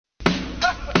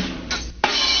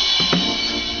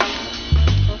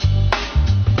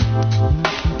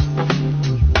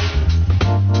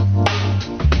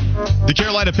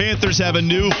Carolina Panthers have a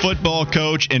new football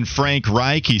coach in Frank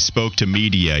Reich. He spoke to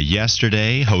media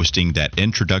yesterday, hosting that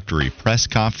introductory press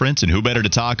conference. And who better to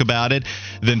talk about it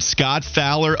than Scott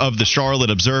Fowler of the Charlotte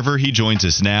Observer? He joins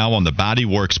us now on the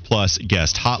Bodyworks Plus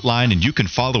guest hotline, and you can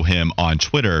follow him on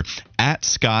Twitter at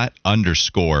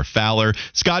Scott_Fowler.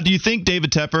 Scott, do you think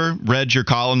David Tepper read your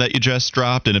column that you just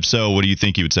dropped? And if so, what do you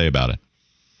think he would say about it?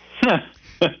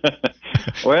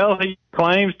 Well, he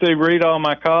claims to read all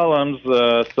my columns,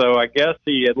 so I guess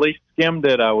he at least skimmed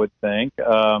it, I would think.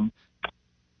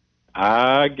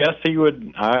 I guess he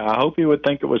would. I hope he would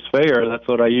think it was fair. That's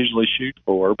what I usually shoot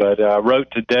for. But I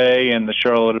wrote today in the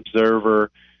Charlotte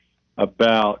Observer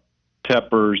about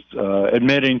Tepper's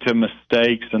admitting to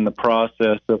mistakes in the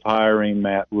process of hiring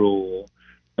Matt Rule.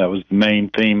 That was the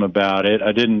main theme about it.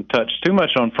 I didn't touch too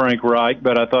much on Frank Reich,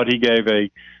 but I thought he gave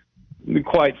a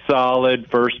quite solid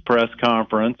first press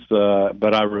conference,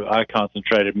 but I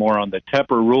concentrated more on the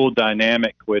Tepper-Rule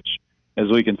dynamic, which, as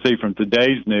we can see from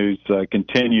today's news,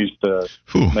 continues to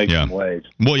make some waves.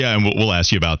 Well, yeah, and we'll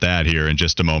ask you about that here in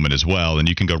just a moment as well, and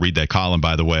you can go read that column,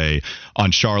 by the way,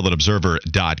 on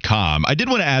charlotteobserver.com. I did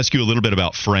want to ask you a little bit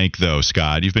about Frank, though,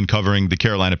 Scott. You've been covering the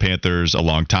Carolina Panthers a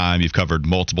long time. You've covered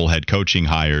multiple head coaching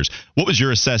hires. What was your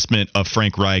assessment of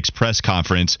Frank Reich's press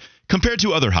conference compared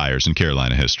to other hires in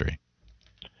Carolina history?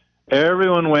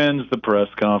 Everyone wins the press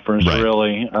conference, right.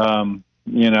 Really.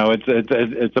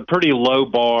 It's a pretty low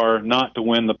bar not to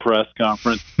win the press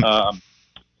conference.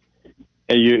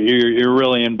 You're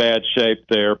really in bad shape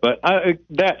there. But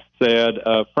that said,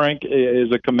 Frank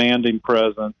is a commanding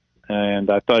presence, and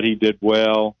I thought he did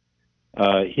well.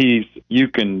 You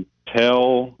can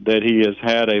tell that he has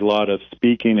had a lot of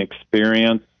speaking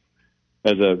experience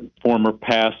as a former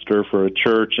pastor for a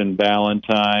church in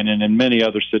Ballantyne and in many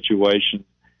other situations.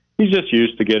 He's just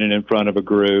used to getting in front of a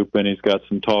group, and he's got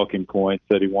some talking points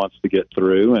that he wants to get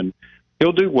through, and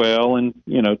he'll do well in,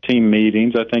 team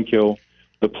meetings. I think the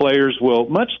players will,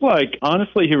 much like,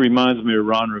 honestly, he reminds me of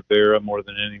Ron Rivera more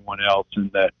than anyone else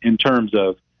in terms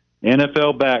of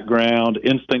NFL background,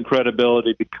 instant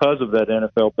credibility because of that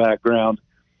NFL background,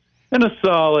 and a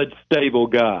solid, stable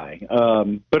guy.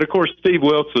 But of course, Steve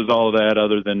Wilkes was all of that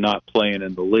other than not playing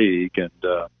in the league, and,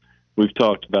 we've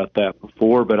talked about that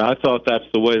before, but I thought that's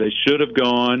the way they should have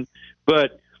gone.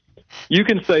 But you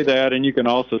can say that, and you can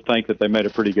also think that they made a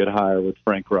pretty good hire with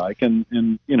Frank Reich. And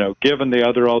given the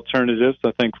other alternatives,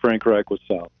 I think Frank Reich was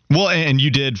solid. Well, and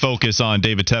you did focus on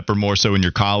David Tepper more so in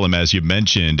your column, as you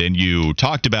mentioned, and you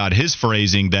talked about his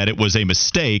phrasing that it was a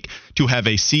mistake to have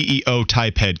a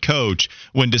CEO-type head coach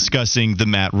when discussing the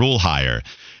Matt Rule hire.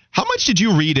 How much did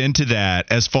you read into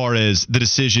that as far as the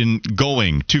decision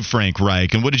going to Frank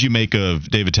Reich, and what did you make of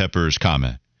David Tepper's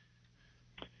comment?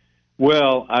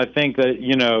 Well, I think that,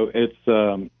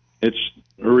 it's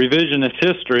revisionist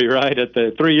history, right?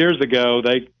 3 years ago,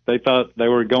 they thought they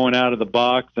were going out of the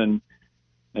box and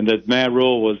that Matt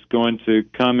Rule was going to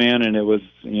come in and it was,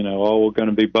 all going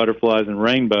to be butterflies and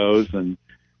rainbows. And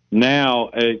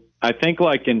now I think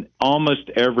like in almost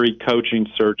every coaching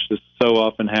search, this so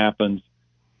often happens,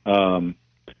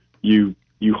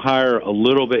 you hire a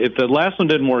little bit. If the last one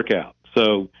didn't work out,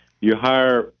 so you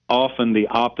hire often the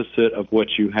opposite of what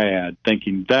you had,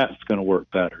 thinking that's going to work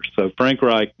better. So Frank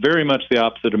Reich, very much the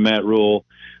opposite of Matt Rule,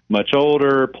 much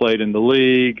older, played in the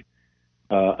league,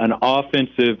 an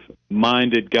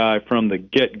offensive-minded guy from the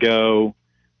get-go.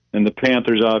 And the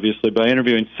Panthers, obviously, by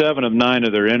interviewing 7 of 9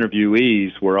 of their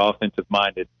interviewees were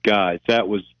offensive-minded guys. That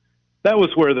was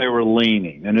where they were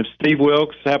leaning. And if Steve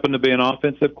Wilkes happened to be an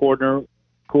offensive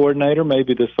coordinator,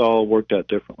 maybe this all worked out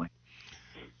differently.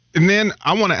 And then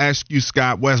I want to ask you,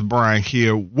 Scott, Wes Bryant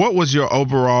here, what was your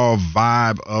overall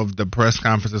vibe of the press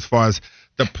conference as far as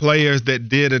the players that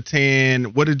did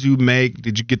attend? What did you make?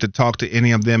 Did you get to talk to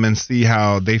any of them and see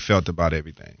how they felt about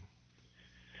everything?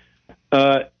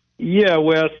 Yeah,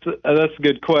 Wes, that's a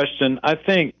good question. I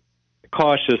think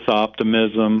cautious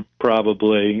optimism,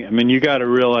 probably. I mean, you got to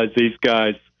realize these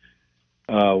guys,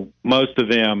 most of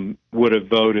them would have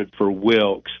voted for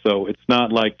Wilkes, so it's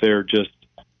not like they're just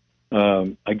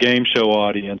a game show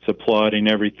audience applauding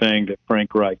everything that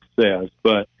Frank Reich says.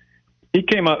 But he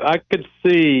came up, I could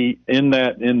see in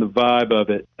the vibe of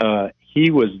it,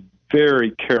 he was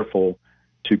very careful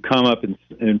to come up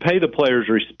and pay the players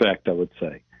respect, I would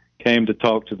say. Came to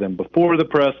talk to them before the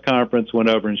press conference, went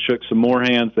over and shook some more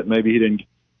hands that maybe he didn't.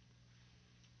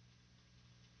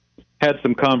 Had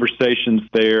some conversations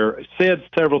there, said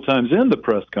several times in the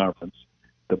press conference,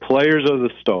 the players are the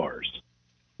stars.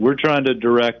 We're trying to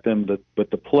direct them,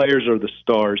 but the players are the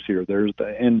stars here.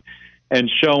 And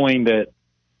showing that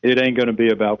it ain't going to be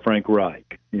about Frank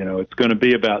Reich. It's going to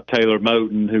be about Taylor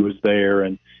Moton, who was there,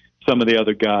 and some of the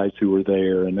other guys who were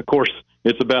there. And, of course,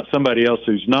 it's about somebody else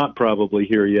who's not probably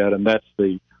here yet, and that's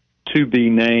the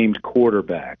to-be-named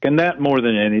quarterback. And that, more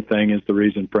than anything, is the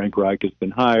reason Frank Reich has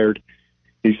been hired.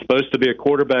 He's supposed to be a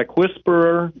quarterback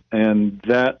whisperer, and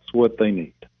that's what they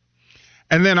need.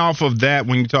 And then off of that,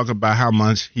 when you talk about how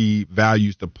much he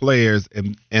values the players,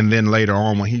 and then later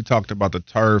on when he talked about the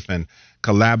turf and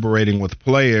collaborating with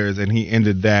players, and he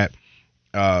ended that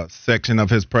section of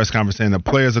his press conference saying the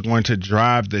players are going to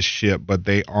drive the ship, but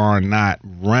they are not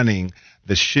running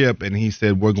the ship. And he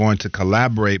said, we're going to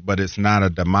collaborate, but it's not a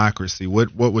democracy.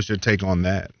 What was your take on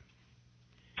that?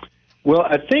 Well,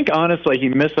 I think honestly he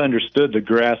misunderstood the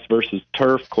grass versus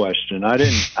turf question. I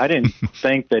didn't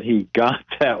think that he got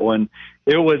that one.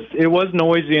 It was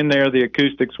noisy in there. The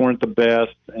acoustics weren't the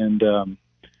best, and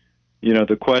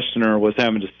the questioner was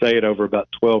having to say it over about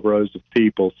 12 rows of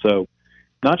people. So,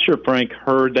 not sure Frank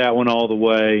heard that one all the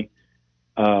way.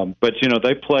 But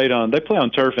they play on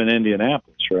turf in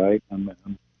Indianapolis, right?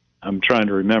 I'm trying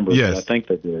to remember. Yes. But I think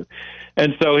they do.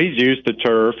 And so he's used to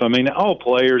turf. I mean, all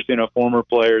players, former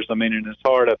players, I mean, in his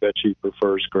heart, I bet he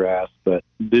prefers grass. But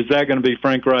is that going to be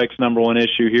Frank Reich's number one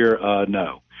issue here?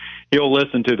 No. He'll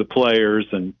listen to the players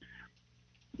and,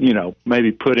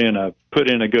 maybe put in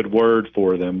a good word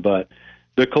for them. But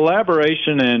the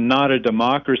collaboration and not a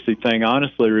democracy thing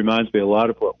honestly reminds me a lot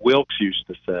of what Wilkes used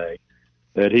to say,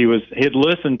 that he'd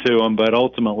listen to him, but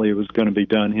ultimately it was going to be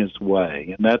done his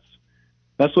way. And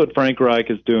that's what Frank Reich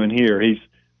is doing here. He's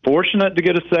fortunate to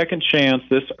get a second chance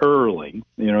this early.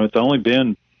 It's only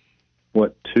been,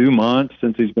 2 months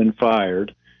since he's been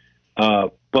fired.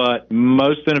 But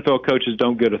most NFL coaches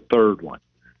don't get a third one.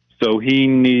 So he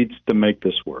needs to make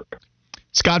this work.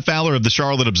 Scott Fowler of the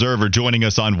Charlotte Observer joining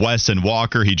us on Wes and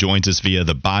Walker. He joins us via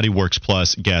the Bodyworks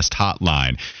Plus guest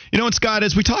hotline. And Scott,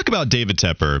 as we talk about David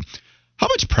Tepper, how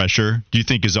much pressure do you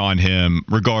think is on him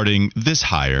regarding this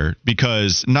hire?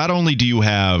 Because not only do you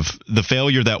have the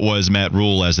failure that was Matt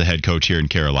Rule as the head coach here in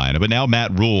Carolina, but now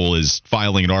Matt Rule is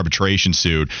filing an arbitration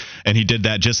suit, and he did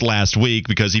that just last week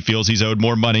because he feels he's owed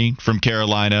more money from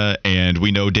Carolina, and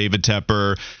we know David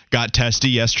Tepper got testy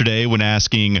yesterday when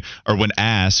asked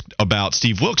about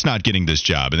Steve Wilkes not getting this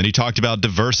job. And then he talked about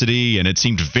diversity, and it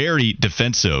seemed very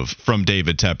defensive from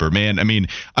David Tepper. Man, I mean,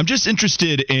 I'm just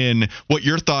interested in what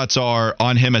your thoughts are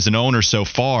on him as an owner so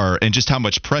far and just how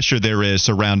much pressure there is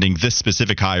surrounding this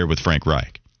specific hire with Frank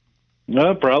Reich.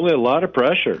 No, probably a lot of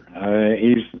pressure.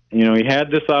 He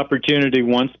had this opportunity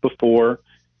once before.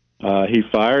 He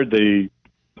fired the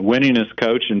winningest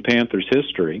coach in Panthers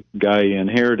history, guy he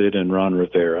inherited in Ron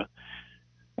Rivera,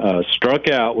 struck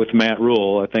out with Matt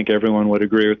Rule. I think everyone would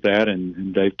agree with that.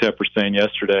 And Dave Tepper saying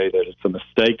yesterday that it's a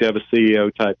mistake to have a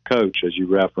CEO-type coach, as you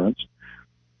referenced.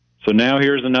 So now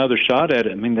here's another shot at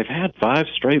it. I mean, they've had 5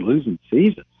 straight losing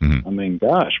seasons. Mm-hmm. I mean,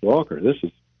 gosh, Walker, this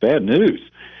is bad news.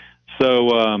 So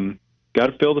got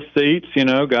to fill the seats,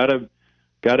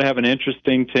 got to have an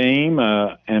interesting team.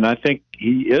 And I think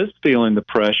he is feeling the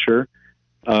pressure.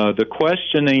 The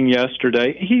questioning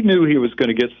yesterday, he knew he was going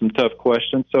to get some tough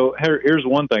questions. So here's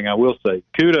one thing I will say.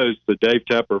 Kudos to Dave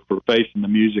Tepper for facing the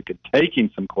music and taking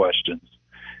some questions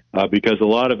because a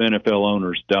lot of NFL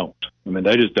owners don't. I mean,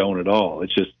 they just don't at all.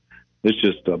 It's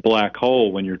just a black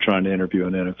hole when you're trying to interview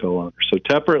an NFL owner. So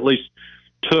Tepper at least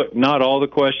took not all the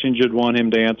questions you'd want him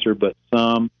to answer, but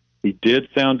some. He did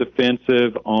sound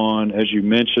defensive on, as you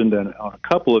mentioned, on a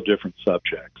couple of different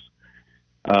subjects.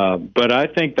 But I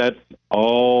think that's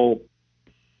all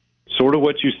sort of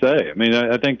what you say. I mean,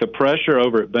 I think the pressure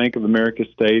over at Bank of America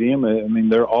Stadium, I mean,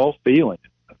 they're all feeling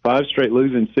it. 5 straight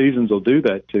losing seasons will do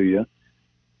that to you.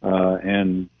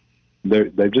 And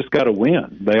they've just got to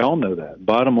win. They all know that.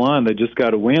 Bottom line, they just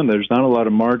got to win. There's not a lot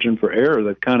of margin for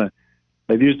error.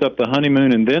 They've used up the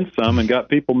honeymoon and then some and got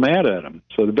people mad at them.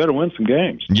 So they better win some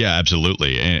games. Yeah,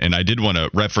 absolutely. And I did want to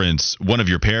reference one of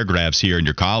your paragraphs here in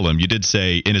your column. You did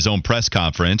say in his own press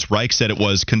conference, Reich said it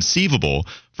was conceivable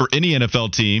for any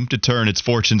NFL team to turn its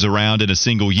fortunes around in a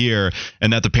single year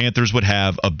and that the Panthers would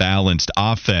have a balanced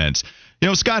offense.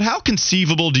 Scott, how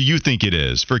conceivable do you think it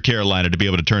is for Carolina to be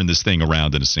able to turn this thing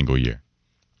around in a single year?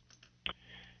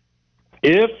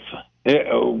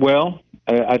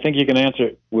 I think you can answer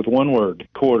it with one word,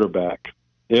 quarterback.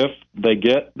 If they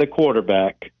get the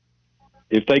quarterback,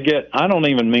 I don't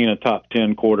even mean a top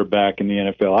 10 quarterback in the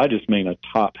NFL. I just mean a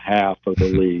top half of the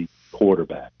league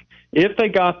quarterback. If they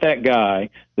got that guy,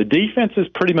 the defense is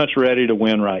pretty much ready to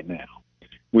win right now.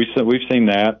 We've seen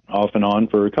that off and on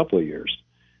for a couple of years.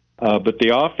 But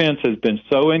the offense has been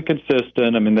so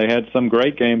inconsistent. I mean, they had some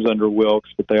great games under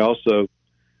Wilkes, but they also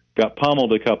got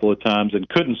pummeled a couple of times and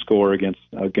couldn't score against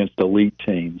elite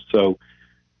teams. So,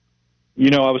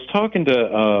 I was talking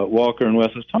to Walker and Wes.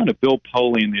 I was talking to Bill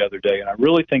Polian the other day, and I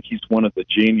really think he's one of the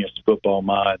genius football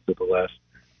minds of the last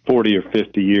 40 or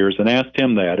 50 years, and asked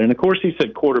him that. And, of course, he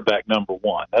said quarterback number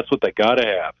one. That's what they got to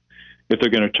have if they're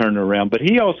going to turn it around. But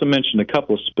he also mentioned a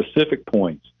couple of specific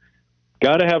points.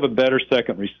 Got to have a better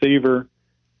second receiver.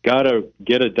 Got to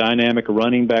get a dynamic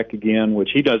running back again,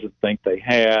 which he doesn't think they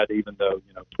had, even though,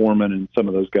 Foreman and some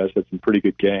of those guys had some pretty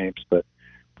good games. But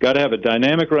got to have a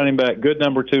dynamic running back, good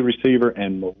number two receiver,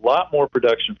 and a lot more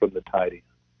production from the tight end.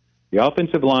 The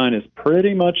offensive line is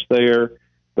pretty much there,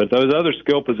 but those other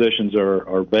skill positions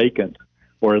are vacant,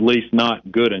 or at least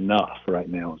not good enough right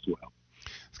now as well.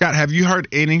 Scott, have you heard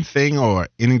anything or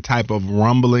any type of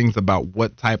rumblings about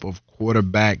what type of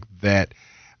quarterback that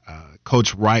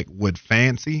Coach Reich would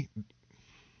fancy?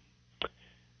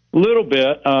 A little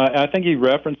bit. I think he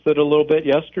referenced it a little bit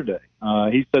yesterday.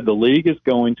 He said the league is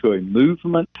going to a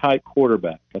movement-type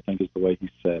quarterback, I think is the way he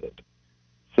said it.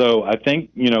 So I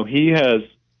think,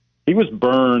 he was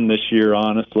burned this year,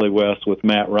 honestly, Wes, with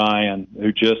Matt Ryan,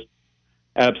 who just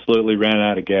absolutely ran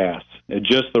out of gas at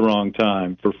just the wrong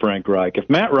time for Frank Reich. If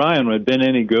Matt Ryan had been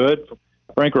any good,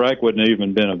 Frank Reich wouldn't have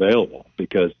even been available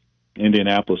because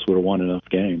Indianapolis would have won enough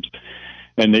games,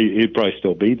 and he'd probably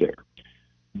still be there.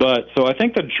 But so I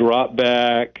think the drop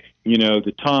back,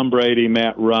 the Tom Brady,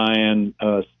 Matt Ryan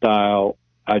style,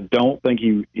 I don't think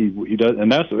he does,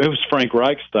 and it was Frank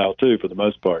Reich's style too for the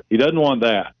most part. He doesn't want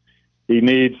that. He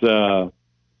needs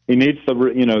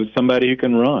somebody who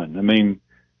can run. I mean,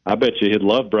 I bet you he'd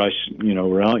love Bryce,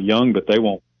 Young, but they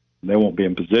won't be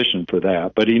in position for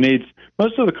that. But he needs,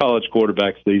 most of the college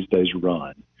quarterbacks these days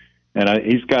run, and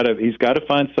he's got to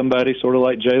find somebody sort of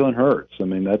like Jalen Hurts. I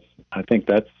mean, I think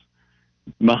that's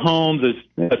Mahomes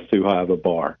that's too high of a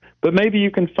bar. But maybe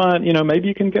you can find, maybe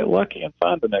you can get lucky and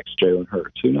find the next Jalen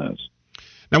Hurts. Who knows?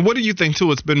 Now, what do you think,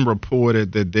 too? It's been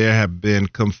reported that there have been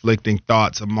conflicting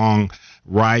thoughts among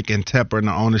Reich and Tepper and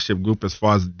the ownership group as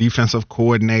far as defensive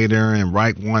coordinator, and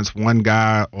Reich wants one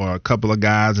guy or a couple of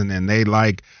guys, and then they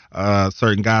like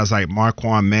certain guys like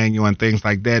Marquand Manuel and things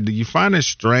like that. Do you find it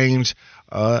strange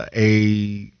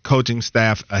a coaching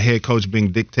staff, a head coach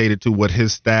being dictated to what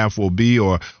his staff will be,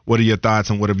 or what are your thoughts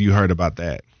and what have you heard about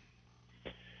that?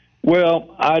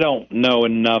 Well, I don't know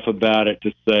enough about it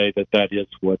to say that is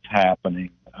what's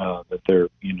happening. That they're,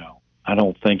 I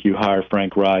don't think you hire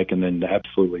Frank Reich and then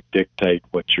absolutely dictate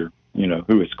what your,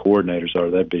 who his coordinators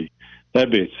are. That'd be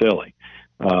silly.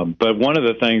 But one of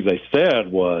the things they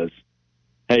said was,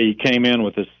 hey, he came in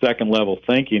with his second level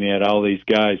thinking. He had all these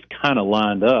guys kind of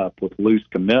lined up with loose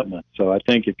commitment. So I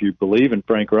think if you believe in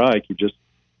Frank Reich, you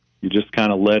just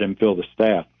kind of let him fill the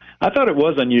staff. I thought it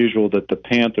was unusual that the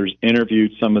Panthers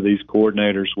interviewed some of these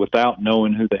coordinators without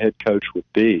knowing who the head coach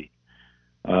would be.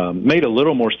 Made a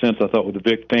little more sense, I thought, with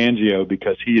Vic Fangio,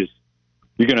 because you're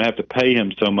going to have to pay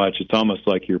him so much. It's almost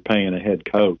like you're paying a head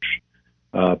coach.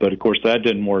 But of course that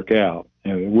didn't work out.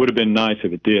 It would have been nice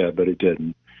if it did, but it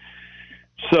didn't.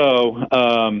 So,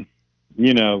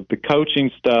 the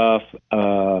coaching stuff,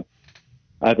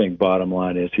 I think bottom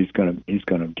line is he's going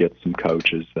to get some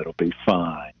coaches that'll be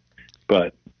fine.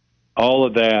 But all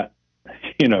of that,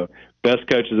 best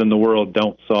coaches in the world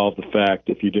don't solve the fact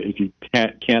if you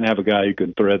can't have a guy who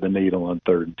can thread the needle on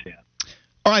 3rd and 10.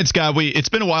 All right, Scott, it's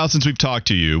been a while since we've talked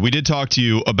to you. We did talk to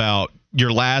you about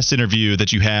your last interview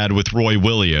that you had with Roy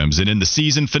Williams, and in the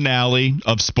season finale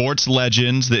of Sports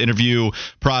Legends, the interview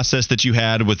process that you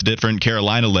had with different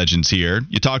Carolina legends here,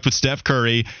 you talked with Steph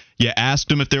Curry. You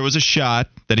asked him if there was a shot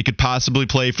that he could possibly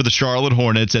play for the Charlotte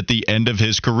Hornets at the end of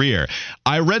his career.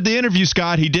 I read the interview,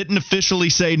 Scott. He didn't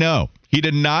officially say no. He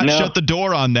did not shut the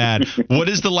door on that. What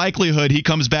is the likelihood he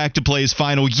comes back to play his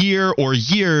final year or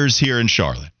years here in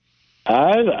Charlotte?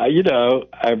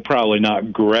 I'm probably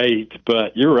not great,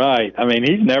 but you're right. I mean,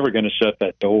 he's never going to shut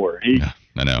that door.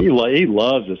 I know. He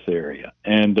loves this area,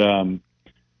 and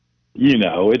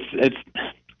it's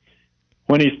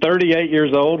when he's 38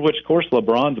 years old, which of course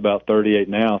LeBron's about 38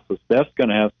 now, so Steph's going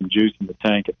to have some juice in the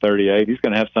tank at 38. He's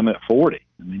going to have some at 40.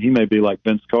 I mean, he may be like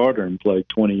Vince Carter and play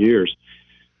 20 years.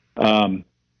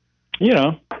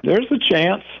 There's a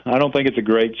chance. I don't think it's a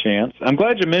great chance. I'm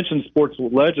glad you mentioned Sports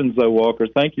Legends, though, Walker.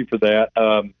 Thank you for that.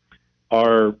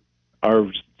 Our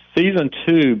season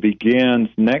 2 begins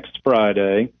next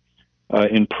Friday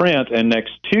in print, and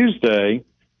next Tuesday,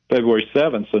 February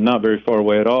 7th, so not very far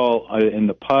away at all, in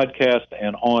the podcast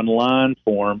and online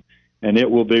form, and it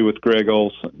will be with Greg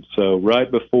Olson. So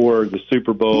right before the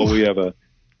Super Bowl, we have a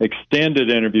extended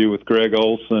interview with Greg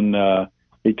Olson.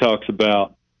 He talks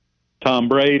about Tom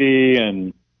Brady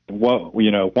and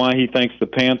why he thinks the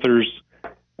Panthers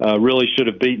really should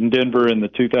have beaten Denver in the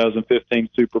 2015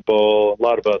 Super Bowl. A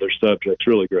lot of other subjects.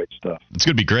 Really great stuff. It's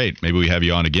going to be great. Maybe we have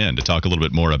you on again to talk a little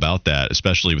bit more about that,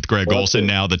 especially with Greg Olsen.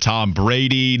 Now, the Tom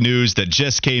Brady news that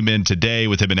just came in today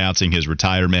with him announcing his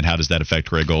retirement. How does that affect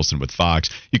Greg Olsen with Fox?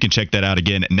 You can check that out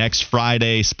again next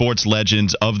Friday, Sports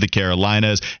Legends of the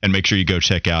Carolinas. And make sure you go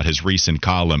check out his recent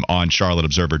column on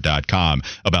CharlotteObserver.com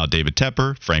about David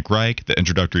Tepper, Frank Reich, the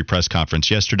introductory press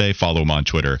conference yesterday. Follow him on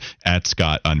Twitter at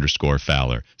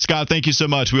Scott_Fowler. Scott, thank you so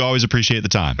much. We always appreciate the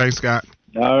time. Thanks, Scott.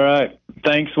 All right.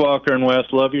 Thanks, Walker and Wes.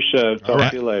 Love your show.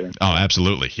 Talk to you later. Oh,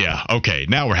 absolutely. Yeah. Okay.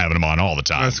 Now we're having them on all the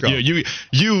time. Let's go.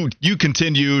 You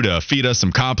continue to feed us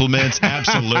some compliments.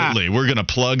 Absolutely. We're going to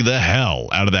plug the hell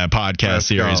out of that podcast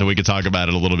series, and we can talk about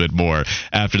it a little bit more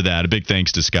after that. A big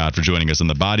thanks to Scott for joining us on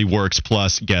the Bodyworks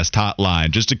Plus guest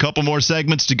hotline. Just a couple more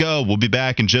segments to go. We'll be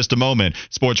back in just a moment.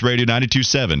 Sports Radio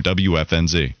 92.7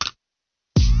 WFNZ.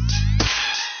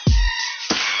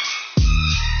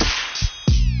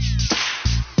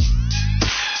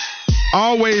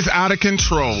 Always out of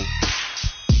control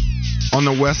on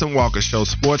the Wes and Walker Show,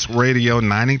 Sports Radio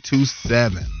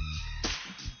 92.7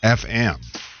 FM.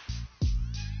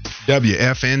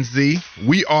 WFNZ.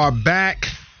 We are back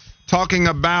talking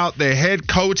about the head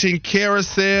coaching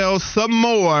carousel some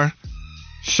more.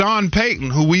 Sean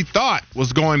Payton, who we thought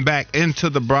was going back into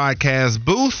the broadcast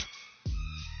booth,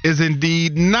 is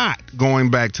indeed not going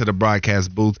back to the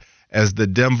broadcast booth, as the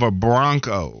Denver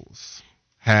Broncos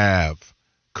have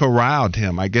corralled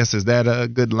him. I guess, is that a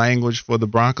good language for the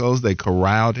Broncos? They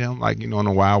corralled him, like, in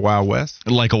the Wild Wild West?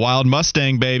 Like a wild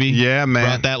Mustang, baby. Yeah, man.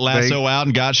 Brought that lasso out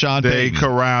and got Sean Payton. They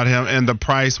corralled him, and the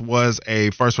price was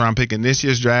a first-round pick in this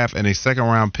year's draft and a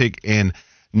second-round pick in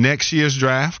next year's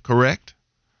draft, correct?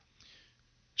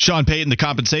 Sean Payton, the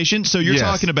compensation? So you're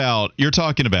talking about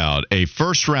a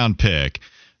first-round pick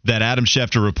that Adam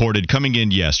Schefter reported coming in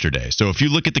yesterday. So if you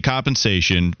look at the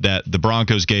compensation that the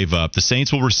Broncos gave up, the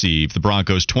Saints will receive the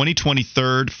Broncos'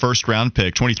 2023 first-round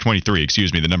pick, 2023,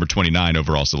 the number 29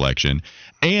 overall selection,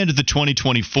 and the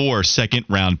 2024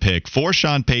 second-round pick for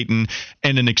Sean Payton.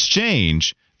 And in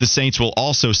exchange, the Saints will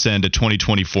also send a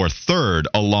 2024 third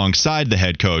alongside the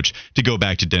head coach to go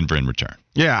back to Denver in return.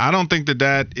 Yeah, I don't think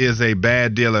that is a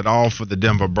bad deal at all for the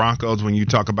Denver Broncos when you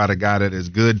talk about a guy that is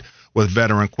good with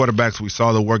veteran quarterbacks. We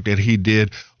saw the work that he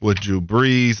did with Drew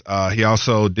Brees. He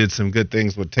also did some good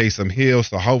things with Taysom Hill,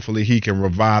 so hopefully he can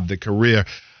revive the career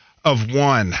of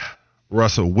one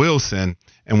Russell Wilson.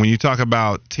 And when you talk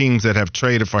about teams that have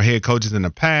traded for head coaches in the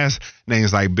past,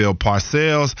 names like Bill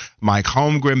Parcells, Mike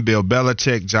Holmgren, Bill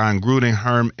Belichick, John Gruden,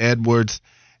 Herm Edwards,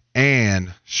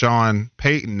 and Sean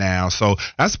Payton now. So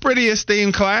that's pretty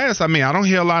esteemed class. I mean, I don't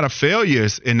hear a lot of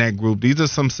failures in that group. These are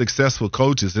some successful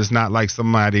coaches. It's not like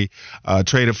somebody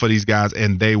traded for these guys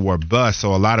and they were bust.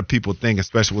 So a lot of people think,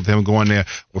 especially with him going there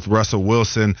with Russell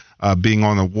Wilson being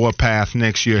on the warpath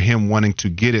next year, him wanting to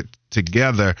get it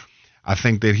together, I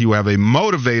think that he will have a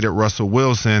motivated Russell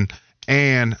Wilson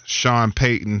and Sean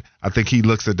Payton. I think he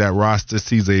looks at that roster,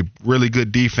 sees a really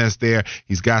good defense there.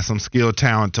 He's got some skill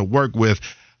talent to work with.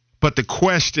 But the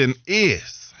question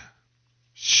is,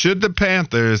 should the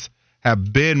Panthers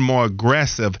have been more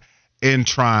aggressive in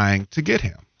trying to get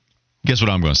him? Guess what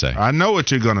I'm going to say? I know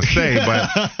what you're going to say, but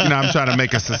I'm trying to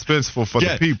make it suspenseful for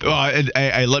the people.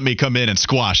 Let me come in and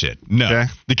squash it. No. Okay.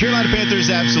 The Carolina Panthers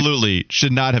absolutely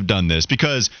should not have done this,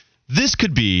 because this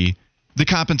could be the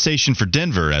compensation for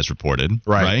Denver, as reported.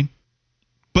 Right?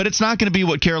 But it's not going to be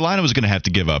what Carolina was going to have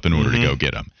to give up in order to go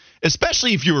get him,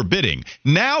 especially if you were bidding.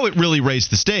 Now it really raised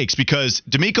the stakes, because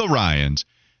DeMeco Ryans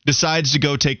decides to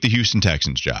go take the Houston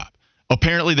Texans job.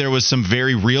 Apparently there was some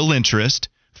very real interest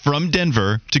from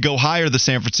Denver to go hire the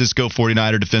San Francisco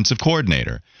 49er defensive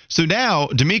coordinator. So now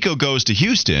DeMeco goes to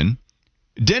Houston.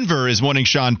 Denver is wanting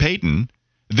Sean Payton.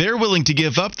 They're willing to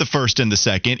give up the first and the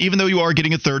second, even though you are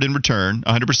getting a third in return,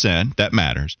 100%. That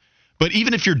matters. But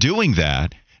even if you're doing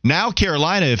that, now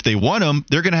Carolina, if they want him,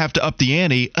 they're going to have to up the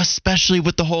ante, especially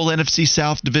with the whole NFC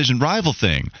South division rival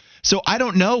thing. So I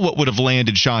don't know what would have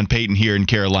landed Sean Payton here in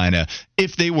Carolina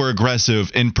if they were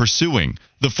aggressive in pursuing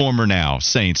the former now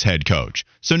Saints head coach.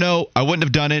 So no, I wouldn't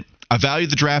have done it. I value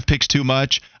the draft picks too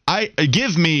much.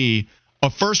 Give me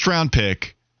a first-round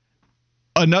pick,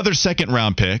 another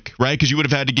second-round pick, right? Because you would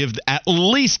have had to give at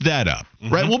least that up,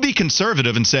 right? We'll be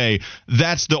conservative and say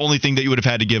that's the only thing that you would have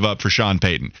had to give up for Sean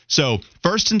Payton. So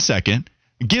first and second,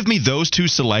 give me those two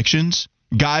selections,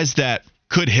 guys that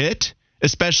could hit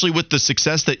especially with the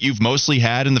success that you've mostly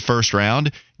had in the first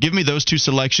round. Give me those two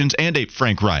selections and a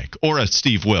Frank Reich or a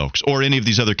Steve Wilkes or any of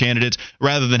these other candidates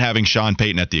rather than having Sean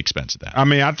Payton at the expense of that. I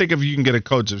mean, I think if you can get a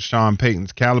coach of Sean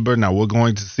Payton's caliber, now we're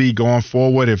going to see going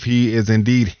forward if he is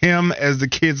indeed him, as the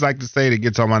kids like to say. That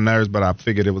gets on my nerves, but I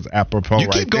figured it was apropos you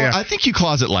keep going. there. I think you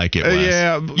closet like it,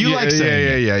 Wes. You like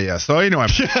saying it. Yeah. So anyway,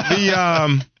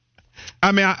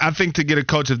 I think to get a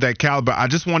coach of that caliber, I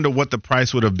just wonder what the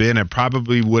price would have been. It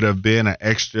probably would have been an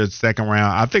extra second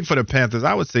round. I think for the Panthers,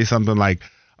 I would say something like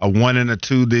a 1 and a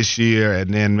 2 this year,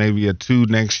 and then maybe a 2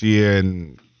 next year,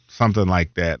 and something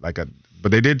like that.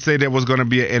 But they did say there was going to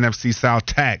be an NFC South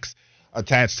tax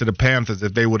attached to the Panthers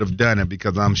if they would have done it,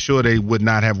 because I'm sure they would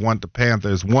not have wanted the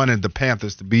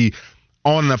Panthers to be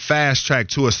on the fast track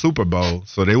to a Super Bowl,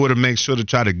 so they would have made sure to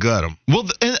try to gut them. Well,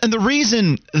 and the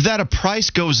reason that a price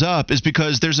goes up is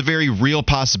because there's a very real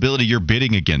possibility you're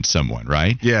bidding against someone,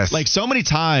 right? Yes. Like so many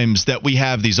times that we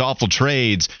have these awful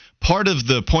trades, part of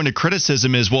the point of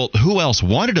criticism is, well, who else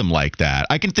wanted him like that?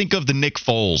 I can think of the Nick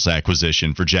Foles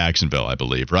acquisition for Jacksonville, I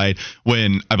believe, right?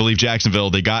 When I believe Jacksonville,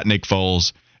 they got Nick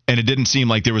Foles, and it didn't seem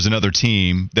like there was another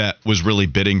team that was really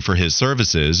bidding for his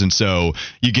services. And so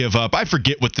you give up. I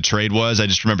forget what the trade was. I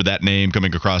just remember that name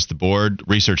coming across the board.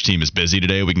 Research team is busy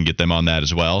today. We can get them on that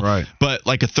as well. Right. But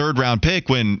like a third-round pick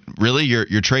when really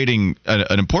you're trading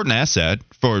an important asset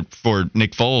for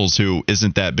Nick Foles, who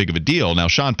isn't that big of a deal. Now,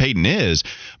 Sean Payton is,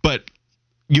 but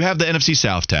you have the NFC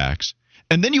South tax,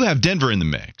 and then you have Denver in the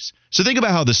mix. So think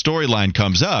about how the storyline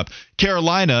comes up.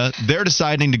 Carolina, they're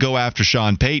deciding to go after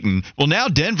Sean Payton. Well, now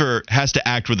Denver has to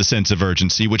act with a sense of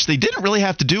urgency, which they didn't really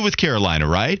have to do with Carolina,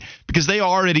 right? Because they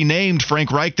already named Frank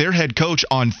Reich their head coach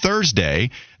on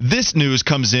Thursday. This news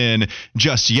comes in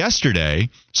just yesterday.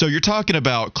 So you're talking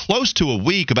about close to a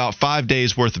week, about 5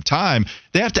 days worth of time.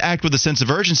 They have to act with a sense of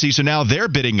urgency. So now they're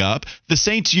bidding up. The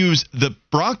Saints use the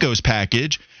Broncos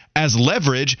package as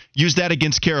leverage, use that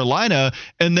against Carolina,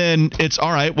 and then it's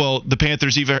all right, well, the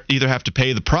Panthers either have to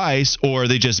pay the price or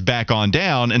they just back on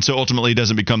down, and so ultimately he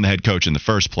doesn't become the head coach in the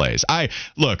first place. I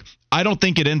don't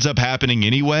think it ends up happening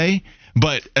anyway,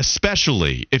 but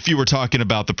especially if you were talking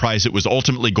about the price it was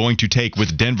ultimately going to take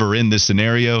with Denver in this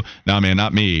scenario, nah, man,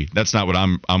 not me. That's not what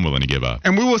I'm willing to give up.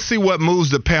 And we will see what moves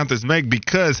the Panthers make,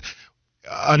 because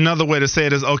another way to say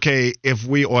it is, okay,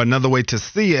 another way to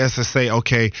see it is to say,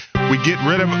 okay, we get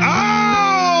rid of.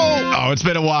 Oh, it's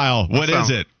been a while. What is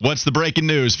it? What's the breaking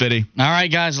news, Fitty? All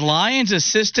right, guys. Lions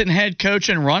assistant head coach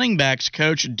and running backs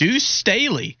coach Deuce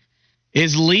Staley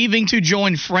is leaving to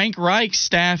join Frank Reich's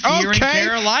staff here in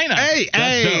Carolina.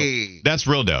 That's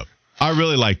real dope. I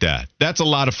really like that. That's a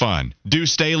lot of fun.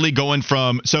 Deuce Staley going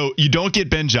from, so you don't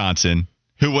get Ben Johnson,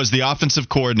 who was the offensive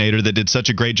coordinator that did such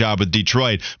a great job with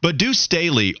Detroit. But Deuce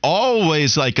Staley,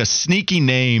 always like a sneaky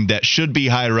name that should be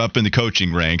higher up in the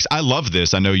coaching ranks. I love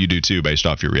this. I know you do too, based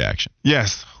off your reaction.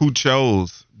 Yes. Who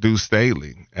chose Deuce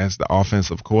Staley as the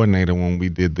offensive coordinator when we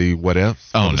did the what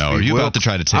ifs? Oh, no. Are you about to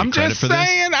try to take credit for this? I'm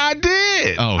just saying I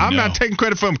did. I'm not taking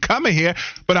credit for him coming here,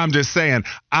 but I'm just saying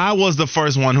I was the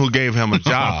first one who gave him a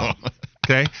job.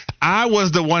 Okay, I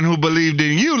was the one who believed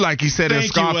in you, like he said in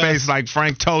Scarface, like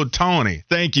Frank told Tony.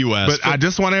 Thank you, Wes. But I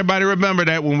just want everybody to remember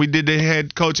that when we did the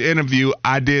head coach interview,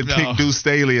 I did pick Deuce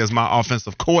Staley as my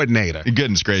offensive coordinator.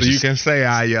 Goodness gracious. So you can say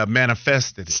I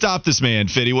manifested it. Stop this man,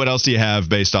 Fitty. What else do you have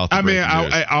based off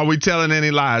the are we telling any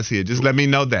lies here? Just let me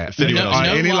know that. Fitty, no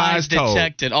any lies told?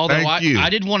 detected. Although I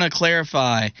did want to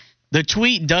clarify. The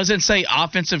tweet doesn't say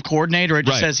offensive coordinator. It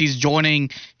just says he's joining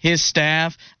his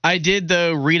staff. I did,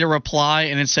 though, read a reply,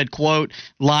 and it said, quote,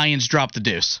 Lions drop the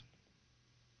deuce.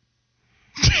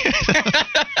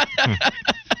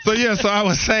 So I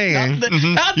was saying.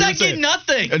 How'd that get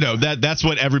nothing? No, that's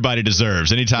what everybody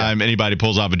deserves. Anytime anybody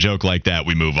pulls off a joke like that,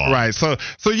 we move on. Right. So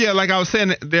like I was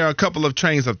saying, there are a couple of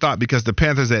trains of thought, because the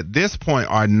Panthers at this point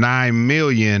are $9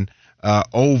 million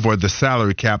over the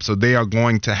salary cap, so they are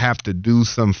going to have to do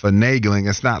some finagling.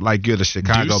 It's not like you're the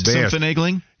Chicago Bears. Some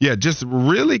finagling? Yeah, just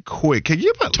really quick. Can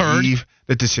you believe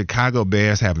that the Chicago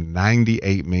Bears have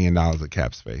 $98 million of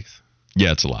cap space?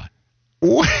 Yeah, it's a lot.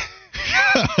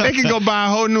 They can go buy a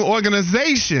whole new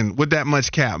organization with that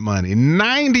much cap money.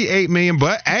 $98 million,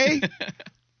 but hey,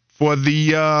 for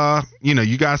the,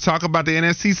 you guys talk about the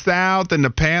NFC South and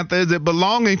the Panthers, it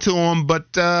belonging to them,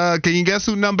 but can you guess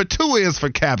who number 2 is for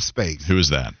cap space? Who is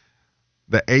that?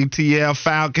 The ATL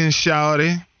Falcons,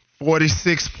 shawty.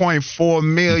 $46.4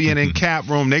 million in cap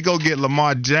room. They go get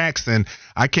Lamar Jackson.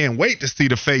 I can't wait to see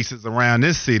the faces around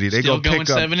this city. They Still go going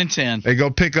pick up 7-10. They go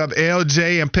pick up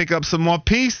LJ and pick up some more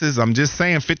pieces. I'm just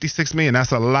saying, $56 million.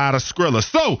 That's a lot of Skrilla.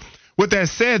 So With that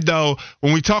said, though,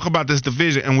 when we talk about this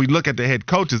division and we look at the head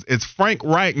coaches, is Frank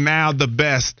Reich now the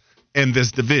best in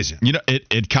this division? You know,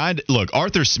 it kind of, look,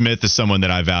 Arthur Smith is someone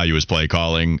that I value his play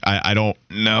calling. I don't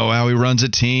know how he runs a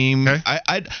team. Okay.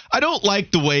 I don't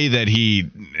like the way that he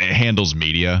handles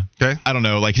media. Okay. I don't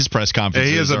know, like his press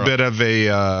conferences. He is a bit of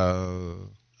a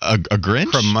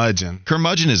Grinch?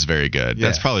 Curmudgeon is very good. Yeah,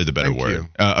 that's probably the better thank word. you.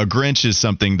 A Grinch is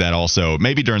something that also,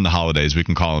 maybe during the holidays, we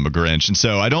can call him a Grinch. And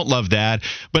so I don't love that,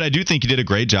 but I do think you did a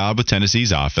great job with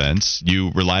Tennessee's offense.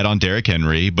 You relied on Derrick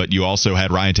Henry, but you also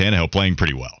had Ryan Tannehill playing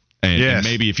pretty well. And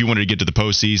maybe if you wanted to get to the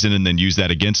postseason and then use that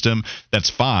against him,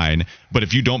 that's fine. But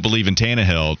if you don't believe in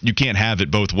Tannehill, you can't have it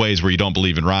both ways where you don't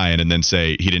believe in Ryan and then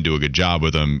say he didn't do a good job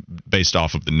with him based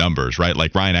off of the numbers, right?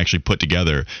 Like Ryan actually put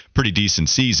together pretty decent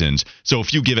seasons. So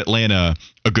if you give Atlanta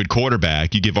a good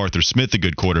quarterback, you give Arthur Smith a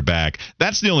good quarterback,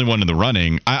 that's the only one in the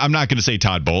running. I'm not going to say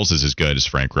Todd Bowles is as good as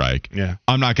Frank Reich. Yeah.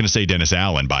 I'm not going to say Dennis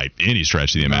Allen by any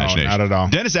stretch of the imagination. No, not at all.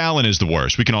 Dennis Allen is the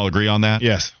worst. We can all agree on that?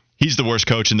 Yes. He's the worst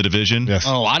coach in the division. Yes.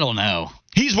 Oh, I don't know.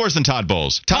 He's worse than Todd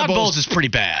Bowles. Todd Bowles is pretty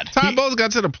bad. Todd Bowles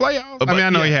got to the playoffs. I mean, I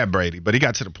know he had Brady, but he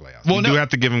got to the playoffs. Well, you do have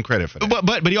to give him credit for that.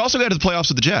 But he also got to the playoffs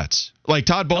with the Jets. Like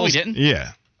Todd Bowles. No, he didn't.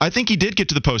 Yeah. I think he did get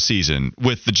to the postseason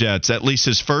with the Jets, at least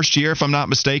his first year, if I'm not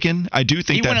mistaken. I do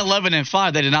think he went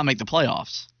 11-5. They did not make the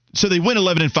playoffs. So they went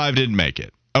 11-5, didn't make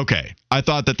it. Okay, I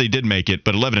thought that they did make it,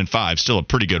 but 11-5 still a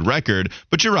pretty good record.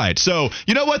 But you're right. So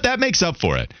you know what? That makes up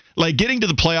for it. Like getting to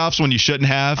the playoffs when you shouldn't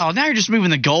have. Oh, now you're just moving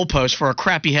the goalpost for a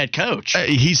crappy head coach.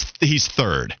 He's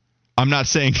third. I'm not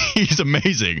saying he's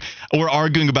amazing. We're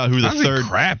arguing about who the third.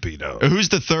 Crappy though. Who's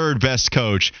the third best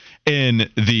coach in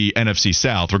the NFC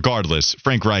South? Regardless,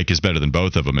 Frank Reich is better than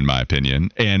both of them, in my opinion.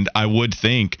 And I would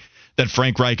think that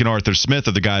Frank Reich and Arthur Smith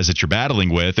are the guys that you're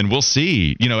battling with, and we'll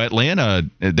see. You know, Atlanta,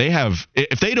 they have,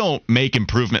 if they don't make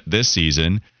improvement this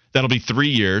season, that'll be 3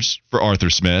 years for Arthur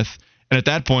Smith. And at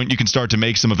that point, you can start to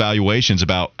make some evaluations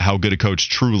about how good a coach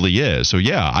truly is. So,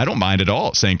 yeah, I don't mind at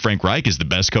all saying Frank Reich is the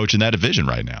best coach in that division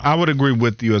right now. I would agree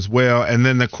with you as well. And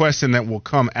then the question that will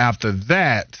come after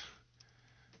that,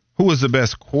 who is the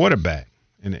best quarterback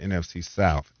in the NFC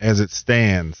South as it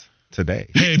stands today?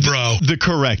 Hey, bro. The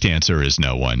correct answer is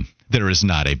no one. There is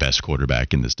not a best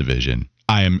quarterback in this division.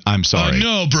 I'm sorry.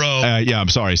 No, bro. Yeah, I'm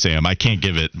sorry, Sam. I can't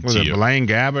give it Was to it you. Blaine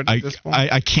Gabbert at this point?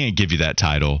 I can't give you that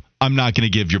title. I'm not going to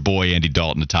give your boy Andy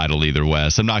Dalton a title either,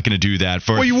 Wes. I'm not going to do that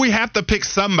for. Well, we have to pick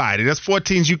somebody. There's 4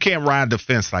 teams. You can't ride the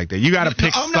fence like that. You got to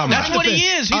pick somebody. That's what he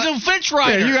is. He's a fence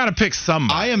rider. Yeah, you got to pick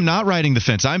somebody. I am not riding the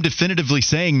fence. I'm definitively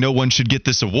saying no one should get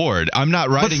this award. I'm not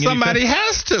riding. But somebody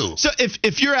has to. So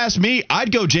if you're asking me,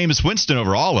 I'd go Jameis Winston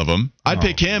over all of them. I'd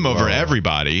pick him over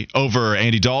everybody, over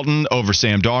Andy Dalton, over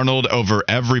Sam Darnold, over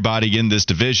everybody in this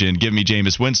division. Give me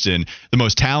Jameis Winston, the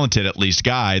most talented, at least,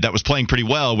 guy that was playing pretty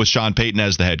well with Sean Payton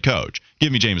as the head coach.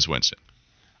 Give me Jameis Winston.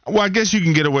 Well, I guess you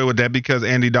can get away with that because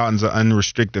Andy Dalton's an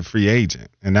unrestricted free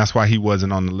agent, and that's why he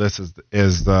wasn't on the list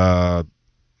as the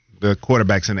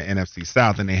quarterbacks in the NFC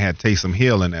South, and they had Taysom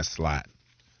Hill in that slot.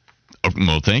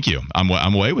 Well, thank you.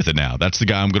 I'm away with it now. That's the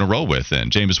guy I'm going to roll with then.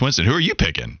 Jameis Winston. Who are you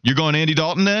picking? You're going Andy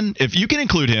Dalton then? If you can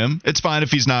include him, it's fine. If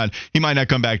he's not, he might not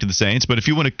come back to the Saints. But if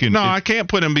you want to, no, I can't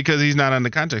put him because he's not under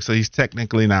contract, so he's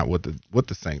technically not with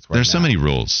the Saints right now. There's so many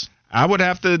rules. I'd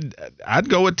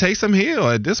go with Taysom Hill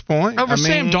at this point. Over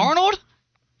Sam Darnold?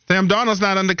 Sam Darnold's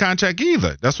not under contract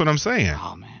either. That's what I'm saying.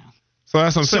 Oh, man. So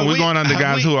that's what I'm saying. We're going under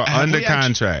guys who are under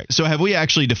contract. So have we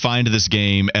actually defined this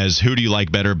game as who do you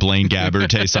like better, Blaine Gabbert or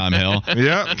Taysom Hill?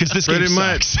 Yeah, because this pretty game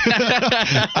much. Sucks.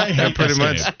 I hate pretty this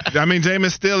much. game. I mean,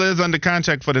 Jameis still is under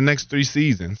contract for the next 3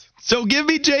 seasons. So give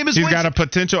me Jameis Winston. He's got a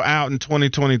potential out in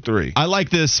 2023. I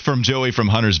like this from Joey from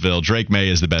Huntersville. Drake May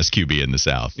is the best QB in the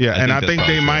South. Yeah, I think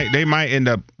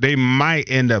they might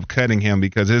end up cutting him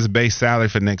because his base salary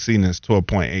for next season is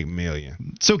 $12.8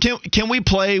 million. So can we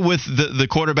play with the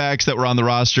quarterbacks that were on the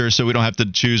roster so we don't have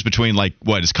to choose between, like,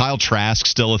 what is Kyle Trask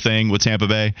still a thing with Tampa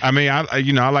Bay? I mean,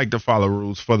 I like to follow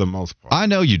rules for the most part. I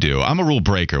know you do. I'm a rule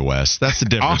breaker, Wes. That's the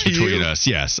difference between us.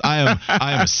 Yes, I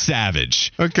am a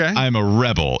savage. Okay, I am a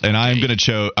rebel. And I'm going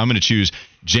to choose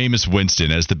Jameis Winston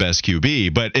as the best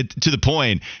QB. But to the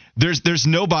point, there's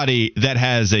nobody that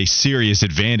has a serious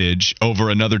advantage over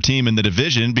another team in the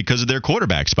division because of their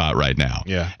quarterback spot right now.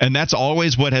 Yeah. And that's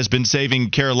always what has been saving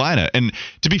Carolina. And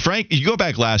to be frank, you go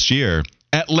back last year,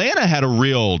 Atlanta had a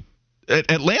real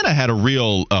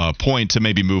point to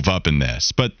maybe move up in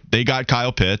this. But they got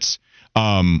Kyle Pitts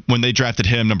when they drafted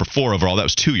him number 4 overall. That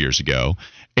was 2 years ago.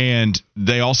 And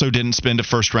they also didn't spend a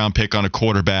first-round pick on a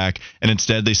quarterback, and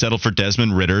instead they settled for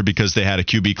Desmond Ridder because they had a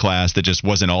QB class that just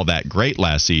wasn't all that great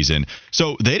last season.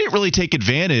 So they didn't really take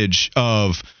advantage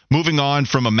of moving on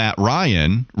from a Matt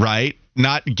Ryan, right,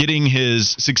 not getting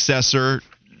his successor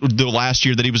the last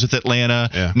year that he was with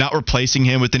Atlanta, not replacing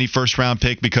him with any first-round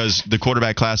pick because the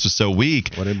quarterback class was so weak.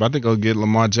 Well, they're about to go get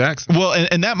Lamar Jackson. Well,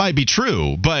 and that might be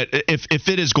true, but if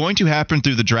it is going to happen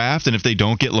through the draft, and if they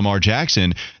don't get Lamar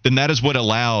Jackson, then that is what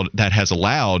has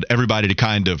allowed everybody to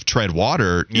kind of tread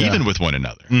water, even with one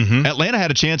another. Mm-hmm. Atlanta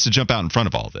had a chance to jump out in front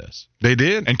of all of this. They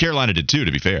did. And Carolina did too,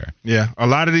 to be fair. Yeah, a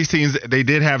lot of these teams, they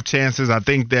did have chances. I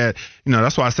think that,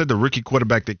 that's why I said the rookie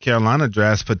quarterback that Carolina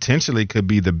drafts potentially could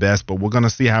be the best, but we're going to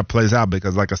see how it plays out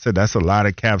because, like I said, that's a lot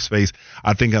of cap space.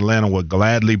 I think Atlanta would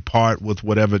gladly part with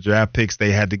whatever draft picks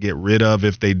they had to get rid of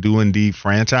if they do indeed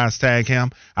franchise tag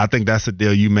him. I think that's a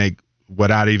deal you make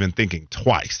without even thinking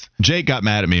twice. Jake got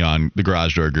mad at me on the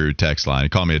Garage Door Guru text line. He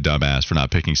called me a dumbass for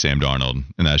not picking Sam Darnold,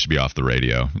 and that should be off the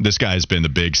radio. This guy's been the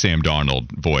big Sam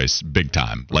Darnold voice, big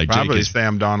time. Like probably Jake is,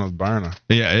 Sam Darnold's burner.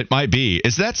 Yeah, it might be.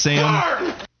 Is that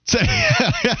Sam?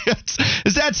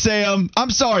 Is that Sam? I'm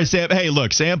sorry, Sam. Hey,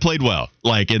 look, Sam played well.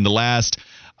 Like in the last.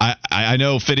 I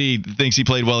know Fitty thinks he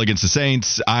played well against the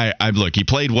Saints. Look, he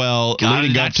played well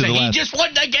leading up to the last. He just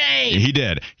won the game. He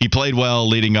did. He played well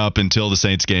leading up until the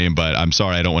Saints game, but I'm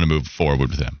sorry, I don't want to move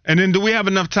forward with him. And then do we have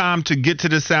enough time to get to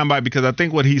this soundbite? Because I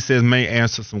think what he says may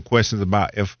answer some questions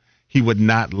about if he would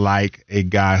not like a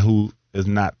guy who is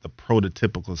not the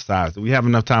prototypical size. Do we have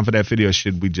enough time for that video, or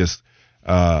should we just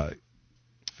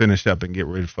finish up and get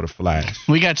ready for the flash?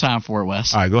 We got time for it,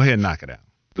 Wes. All right, go ahead and knock it out.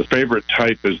 The favorite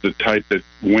type is the type that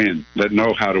win, that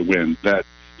know how to win, that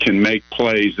can make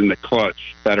plays in the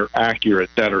clutch, that are accurate,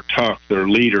 that are tough, that are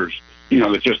leaders,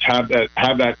 that just have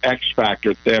that X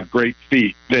factor. They have great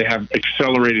feet. They have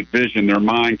accelerated vision. Their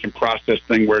mind can process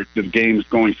things where the game is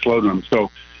going slow to them.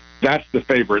 So that's the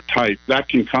favorite type. That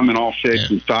can come in all shapes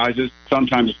and sizes.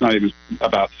 Sometimes it's not even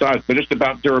about size, but it's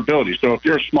about durability. So if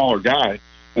you're a smaller guy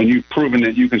and you've proven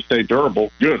that you can stay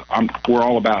durable, good. We're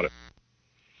all about it.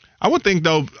 I would think,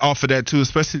 though, off of that, too,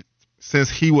 especially since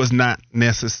he was not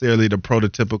necessarily the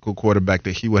prototypical quarterback,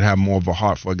 that he would have more of a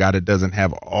heart for a guy that doesn't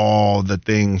have all the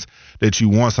things that you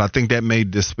want. So I think that may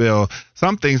dispel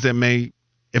some things that may,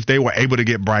 if they were able to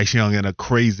get Bryce Young in a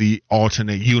crazy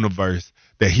alternate universe,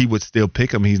 that he would still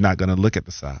pick him. He's not going to look at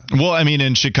the size. Well, I mean,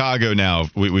 in Chicago now,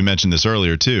 we mentioned this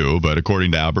earlier too, but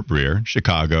according to Albert Breer,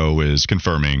 Chicago is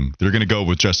confirming they're going to go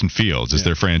with Justin Fields as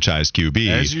their franchise QB.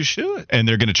 As you should. And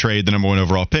they're going to trade the number 1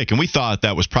 overall pick. And we thought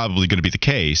that was probably going to be the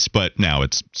case, but now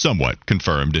it's somewhat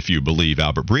confirmed if you believe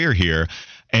Albert Breer here.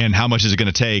 And how much is it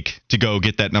going to take to go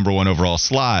get that number 1 overall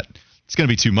slot? It's going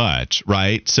to be too much,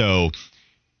 right? So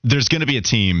there's going to be a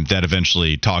team that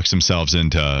eventually talks themselves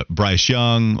into Bryce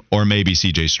Young or maybe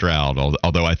C.J. Stroud,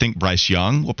 although I think Bryce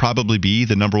Young will probably be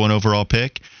the number 1 overall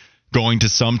pick going to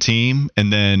some team,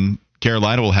 and then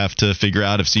Carolina will have to figure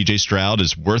out if C.J. Stroud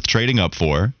is worth trading up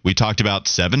for. We talked about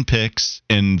 7 picks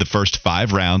in the first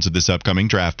 5 rounds of this upcoming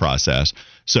draft process,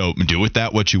 so do with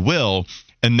that what you will,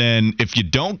 and then if you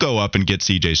don't go up and get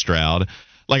C.J. Stroud,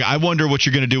 like, I wonder what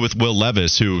you're going to do with Will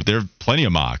Levis, who there are plenty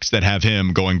of mocks that have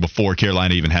him going before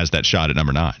Carolina even has that shot at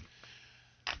number 9.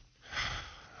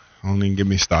 Don't even get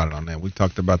me started on that. We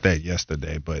talked about that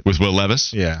yesterday. But with Will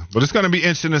Levis? Yeah. But it's going to be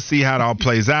interesting to see how it all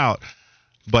plays out.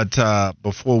 But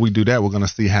before we do that, we're going to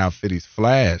see how Fitty's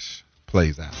flash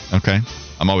plays out. Okay.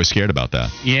 I'm always scared about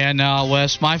that. Yeah, no,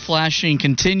 Wes, my flashing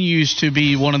continues to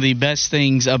be one of the best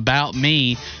things about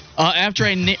me. After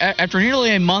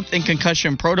nearly a month in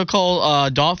concussion protocol,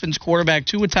 Dolphins quarterback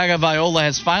Tua Tagovailoa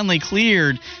has finally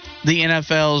cleared the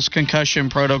NFL's concussion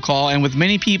protocol, and with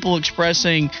many people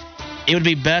expressing it would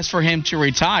be best for him to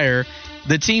retire,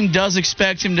 the team does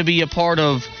expect him to be a part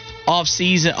of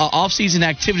off-season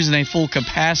activities in a full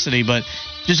capacity, but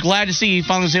just glad to see he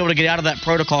finally was able to get out of that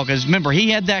protocol because, remember, he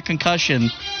had that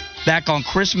concussion back on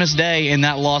Christmas Day in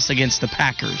that loss against the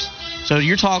Packers. So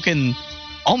you're talking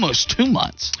almost 2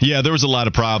 months. Yeah, there was a lot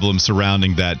of problems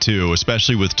surrounding that, too,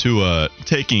 especially with Tua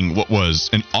taking what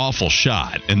was an awful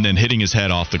shot and then hitting his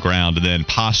head off the ground and then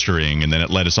posturing, and then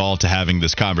it led us all to having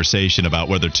this conversation about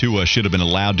whether Tua should have been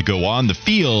allowed to go on the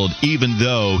field even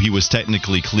though he was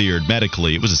technically cleared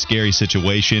medically. It was a scary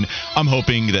situation. I'm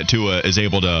hoping that Tua is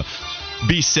able to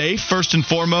be safe first and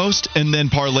foremost, and then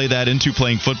parlay that into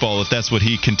playing football if that's what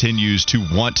he continues to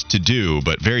want to do.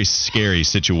 But very scary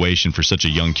situation for such a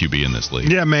young QB in this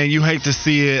league. Yeah, man, you hate to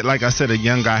see it. Like I said, a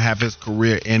young guy have his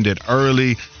career ended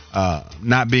early,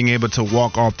 not being able to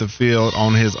walk off the field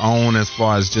on his own as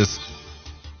far as just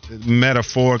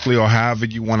metaphorically or however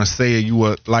you want to say it. You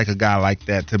would like a guy like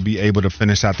that to be able to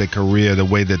finish out their career the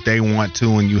way that they want to,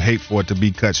 and you hate for it to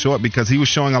be cut short because he was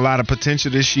showing a lot of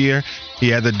potential this year. He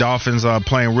had the Dolphins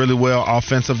playing really well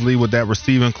offensively with that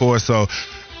receiving core, so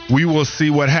We will see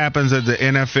what happens as the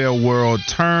NFL world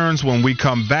turns. When we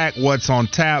come back, what's on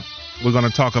tap? We're going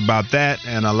to talk about that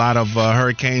and a lot of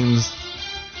Hurricanes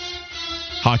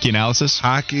hockey analysis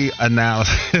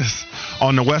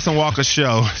on the Wes and Walker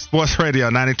Show, Sports Radio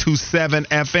 92.7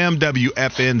 FM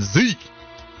WFNZ.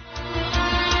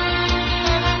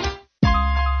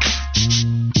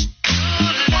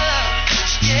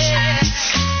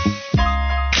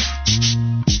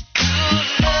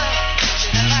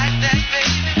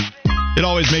 It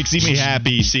always makes me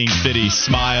happy seeing Fitty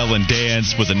smile and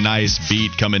dance with a nice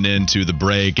beat coming into the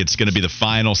break. It's going to be the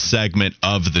final segment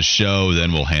of the show.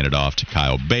 Then we'll hand it off to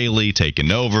Kyle Bailey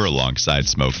taking over alongside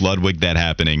Smoke Ludwig. That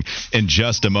happening in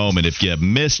just a moment. If you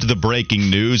missed the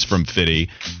breaking news from Fitty,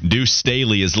 Deuce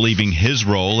Staley is leaving his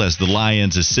role as the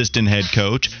Lions assistant head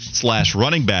coach /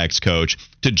 running backs coach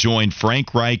to join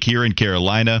Frank Reich here in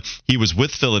Carolina. He was with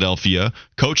Philadelphia,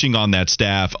 coaching on that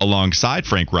staff alongside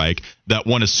Frank Reich that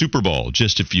won a Super Bowl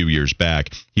just a few years back.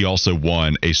 He also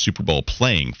won a Super Bowl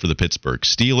playing for the Pittsburgh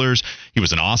Steelers. He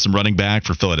was an awesome running back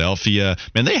for Philadelphia.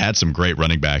 Man, they had some great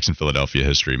running backs in Philadelphia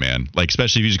history, man. Like,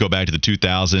 especially if you just go back to the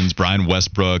 2000s, Brian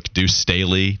Westbrook, Deuce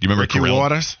Staley. Do you remember Ricky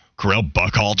Waters? Correll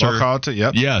Buckhalter? Buckhalter,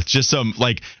 yep. Yeah, just some,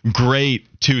 like,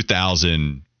 great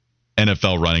 2000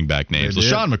 NFL running back names.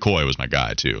 LaShawn McCoy was my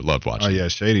guy, too. Loved watching. Oh, yeah,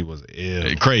 Shady was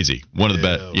ill. Crazy. One of the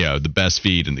best, the best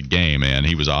feed in the game, man.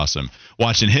 He was awesome.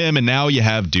 Watching him, and now you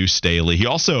have Deuce Staley. He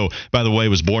also, by the way,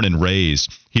 was born and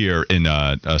raised here in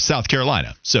South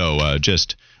Carolina. So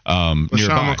just LaShawn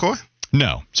McCoy?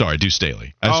 No, sorry, Deuce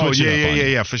Staley.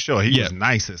 Yeah, for sure. He was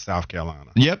nice at South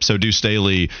Carolina. Yep, so Deuce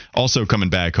Staley also coming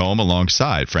back home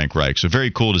alongside Frank Reich. So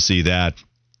very cool to see that.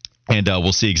 And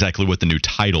we'll see exactly what the new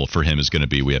title for him is going to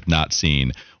be. We have not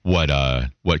seen what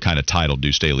kind of title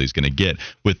Deuce Staley is going to get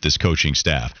with this coaching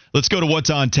staff. Let's go to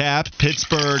what's on tap.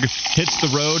 Pittsburgh hits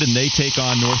the road, and they take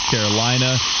on North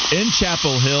Carolina in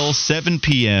Chapel Hill, 7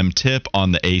 p.m. tip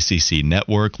on the ACC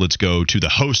network. Let's go to the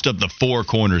host of the Four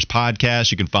Corners podcast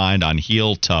you can find on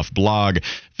Heel Tough blog.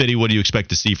 Fitty, what do you expect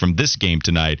to see from this game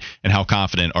tonight, and how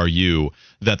confident are you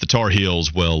that the Tar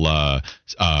Heels will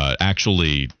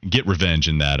actually get revenge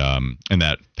in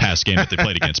that past game that they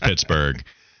played against Pittsburgh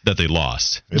that they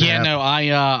lost?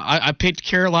 I picked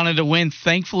Carolina to win.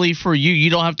 Thankfully for you, you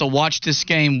don't have to watch this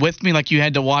game with me like you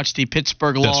had to watch the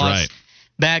Pittsburgh loss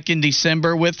back in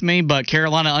December with me. But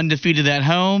Carolina undefeated at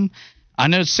home. I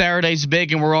know Saturday's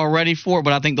big and we're all ready for it,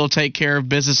 but I think they'll take care of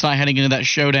business heading into that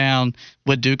showdown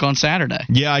with Duke on Saturday.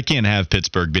 Yeah, I can't have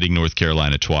Pittsburgh beating North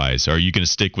Carolina twice. Are you going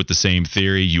to stick with the same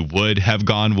theory you would have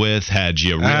gone with had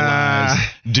you realized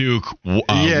Duke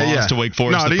lost to Wake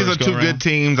Forest? No, these are two good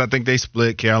teams. I think they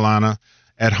split. Carolina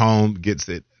at home gets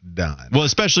it done. Well,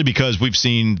 especially because we've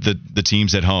seen the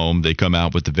teams at home, they come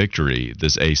out with the victory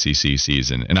this ACC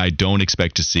season, and I don't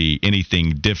expect to see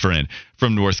anything different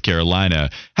from North Carolina.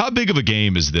 How big of a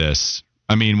game is this?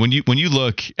 I mean, when you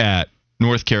look at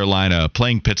North Carolina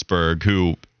playing Pittsburgh,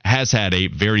 who has had a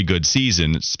very good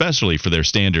season, especially for their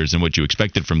standards and what you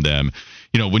expected from them.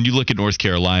 You know, when you look at North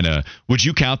Carolina, would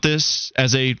you count this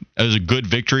as a good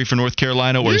victory for North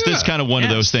Carolina, or is this kind of one of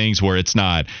those things where it's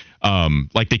not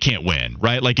like they can't win,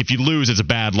 right? Like if you lose, it's a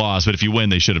bad loss, but if you win,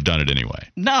 they should have done it anyway.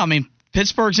 No, I mean,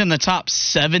 Pittsburgh's in the top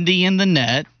 70 in the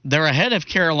net. They're ahead of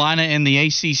Carolina in the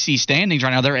ACC standings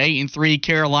right now. They're 8-3.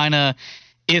 Carolina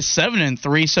is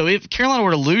 7-3. So if Carolina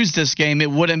were to lose this game, it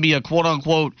wouldn't be a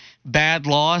quote-unquote bad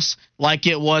loss like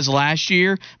it was last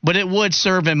year, but it would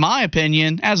serve, in my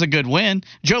opinion, as a good win.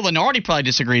 Joe Lenardi probably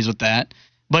disagrees with that,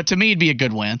 but to me, it'd be a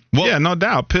good win. Well, yeah, no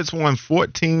doubt. Pitt's won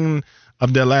 14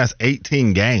 of their last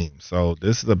 18 games. So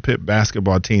this is a Pitt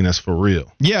basketball team that's for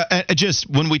real. Yeah, just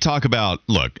when we talk about,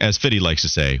 look, as Fitty likes to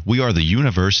say, we are the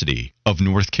University of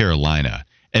North Carolina.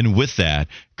 And with that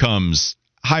comes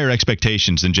higher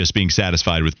expectations than just being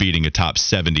satisfied with beating a top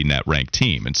 70 net ranked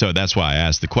team. And so that's why I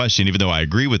asked the question, even though I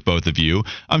agree with both of you.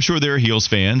 I'm sure there are Heels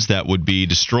fans that would be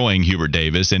destroying Hubert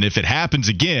Davis. And if it happens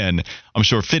again, I'm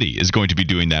sure Fitty is going to be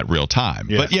doing that real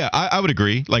time. Yeah. But yeah, I would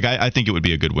agree. Like, I think it would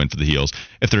be a good win for the Heels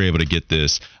if they're able to get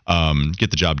this, get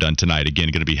the job done tonight. Again,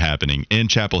 going to be happening in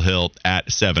Chapel Hill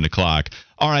at 7 o'clock.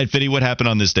 All right, Fitty, what happened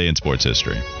on this day in sports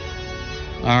history?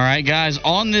 All right, guys.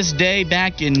 On this day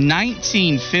back in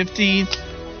 1950,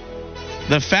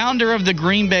 the founder of the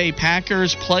Green Bay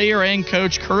Packers, player and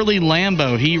coach Curly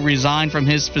Lambeau, he resigned from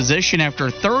his position after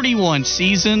 31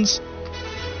 seasons.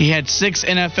 He had 6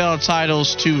 NFL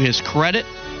titles to his credit.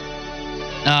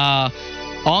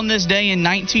 On this day in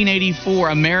 1984,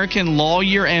 American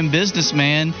lawyer and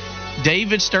businessman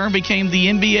David Stern became the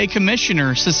NBA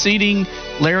commissioner, succeeding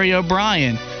Larry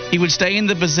O'Brien. He would stay in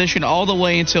the position all the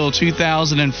way until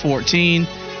 2014.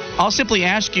 I'll simply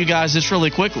ask you guys this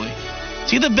really quickly. Is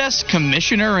he the best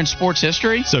commissioner in sports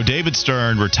history? So David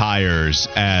Stern retires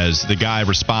as the guy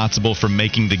responsible for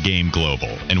making the game global.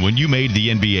 And when you made the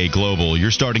NBA global,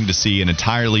 you're starting to see an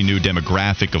entirely new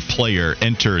demographic of player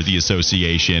enter the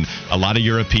association. A lot of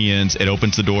Europeans. It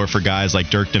opens the door for guys like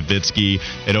Dirk Nowitzki.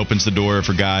 It opens the door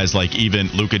for guys like even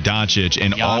Luka Doncic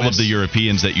and all of the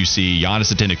Europeans that you see.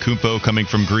 Giannis Antetokounmpo coming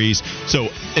from Greece. So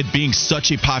it being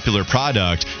such a popular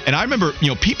product. And I remember,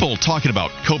 people talking about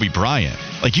Kobe Bryant.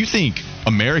 Like, you think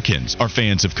Americans are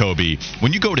fans of Kobe.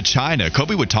 When you go to China,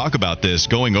 Kobe would talk about this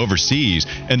going overseas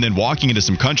and then walking into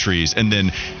some countries, and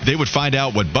then they would find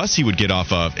out what bus he would get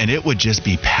off of, and it would just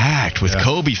be packed with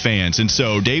Kobe fans. And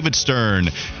so David Stern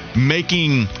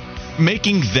making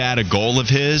that a goal of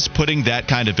his, putting that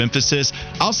kind of emphasis,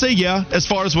 I'll say as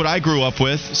far as what I grew up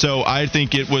with. So I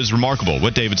think it was remarkable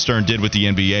what David Stern did with the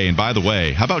NBA. And by the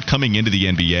way, how about coming into the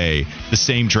NBA, the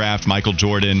same draft, Michael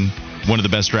Jordan, one of the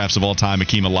best drafts of all time,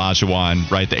 Hakeem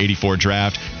Olajuwon, right, the 84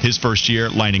 draft, his first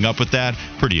year lining up with that,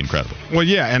 pretty incredible. Well,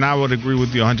 yeah, and I would agree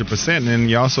with you 100%. And then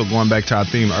you're also going back to our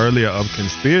theme earlier of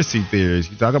conspiracy theories.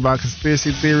 You talk about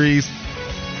conspiracy theories,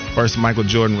 first Michael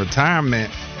Jordan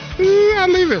retirement, I'll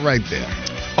leave it right there.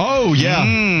 Oh,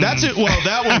 yeah. That's it. Well,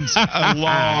 that one's a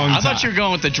long time. I thought you were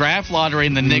going with the draft lottery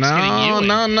and the Knicks getting you.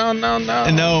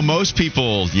 No, most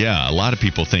people, a lot of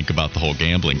people think about the whole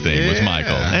gambling thing with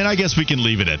Michael. And I guess we can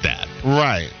leave it at that.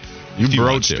 Right. You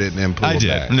broached it and then pulled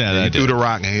back. Yeah, you threw the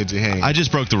rock and hit your hand. I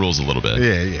just broke the rules a little bit.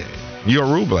 Yeah. You're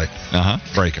a rule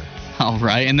breaker. All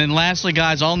right. And then lastly,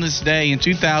 guys, on this day in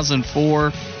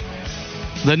 2004,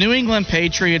 the New England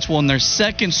Patriots won their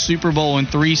second Super Bowl in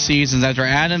 3 seasons after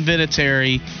Adam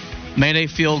Vinatieri made a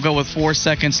field goal with 4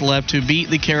 seconds left to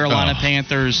beat the Carolina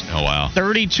Panthers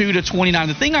 32-29.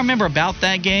 The thing I remember about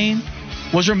that game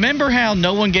was, remember how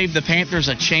no one gave the Panthers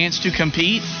a chance to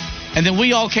compete? And then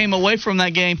we all came away from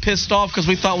that game pissed off because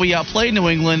we thought we outplayed New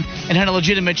England and had a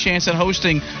legitimate chance at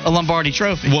hosting a Lombardi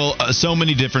Trophy. Well, so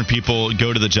many different people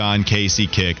go to the John Casey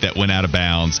kick that went out of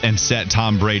bounds and set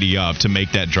Tom Brady up to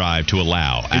make that drive to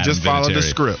allow. He just followed the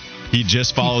script. He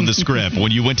just followed the script.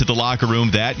 When you went to the locker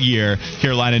room that year,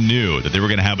 Carolina knew that they were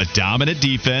going to have a dominant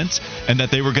defense and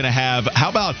that they were going to have,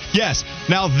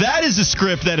 now that is a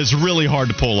script that is really hard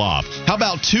to pull off. How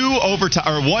about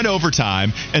 1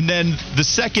 overtime, and then the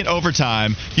second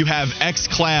overtime, you have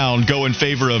ex-clown go in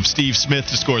favor of Steve Smith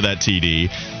to score that TD.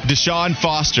 Deshaun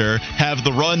Foster have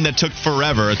the run that took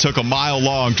forever. It took a mile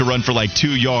long to run for like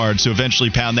 2 yards to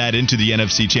eventually pound that into the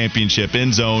NFC Championship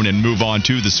end zone and move on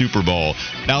to the Super Bowl.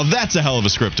 Now that's a hell of a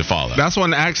script to follow. That's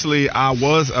when actually I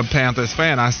was a Panthers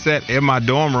fan. I sat in my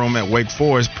dorm room at Wake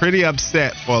Forest pretty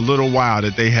upset for a little while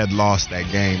that they had lost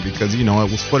that game because, it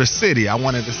was for the city. I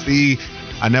wanted to see.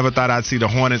 I never thought I'd see the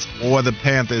Hornets or the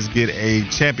Panthers get a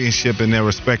championship in their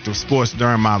respective sports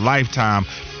during my lifetime.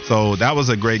 So that was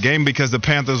a great game because the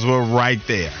Panthers were right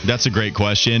there. That's a great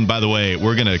question. By the way,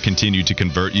 we're going to continue to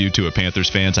convert you to a Panthers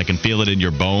fan. I can feel it in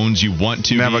your bones. You want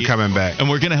to Never coming back. And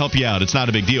we're going to help you out. It's not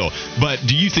a big deal. But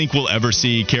do you think we'll ever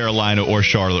see Carolina or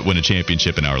Charlotte win a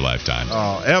championship in our lifetime?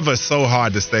 Oh, ever so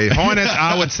hard to say. Hornets,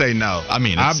 I would say no. I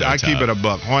mean, I keep it a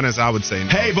buck. Hornets, I would say no.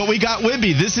 Hey, but we got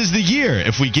Wemby. This is the year.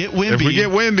 If we get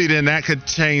Wemby, then that could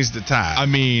change the tide. I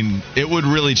mean, it would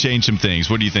really change some things.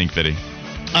 What do you think, Fitty?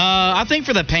 I think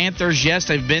for the Panthers, yes,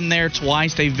 they've been there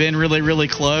twice. They've been really, really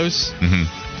close.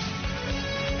 Mm-hmm.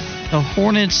 The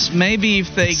Hornets, maybe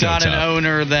if they got an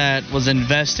owner that was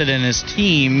invested in his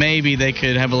team, maybe they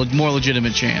could have a more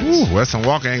legitimate chance. Ooh, Weston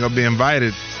Walker ain't going to be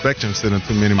invited Spectrum Center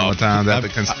too many more times after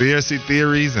conspiracy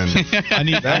theories and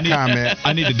comment.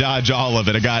 I need to dodge all of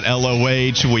it. I got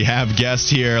LOH. We have guests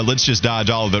here. Let's just dodge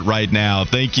all of it right now.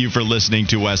 Thank you for listening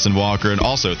to Weston Walker. And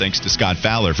also thanks to Scott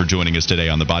Fowler for joining us today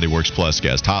on the Bodyworks Plus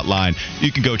guest hotline.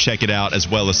 You can go check it out as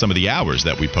well as some of the hours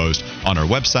that we post on our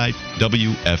website,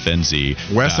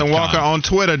 WFNZ. Weston Walker on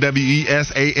Twitter,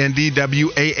 WESANDWALKER.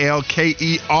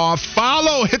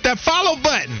 Hit that follow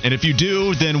button. And if you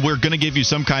do, then we're going to give you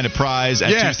some kind of prize at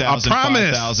 $2,000,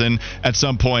 $5,000 at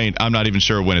some point. I'm not even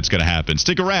sure when it's going to happen.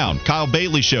 Stick around. Kyle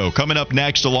Bailey Show coming up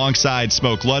next alongside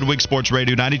Smoke Ludwig, Sports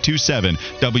Radio 92.7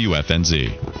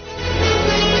 WFNZ.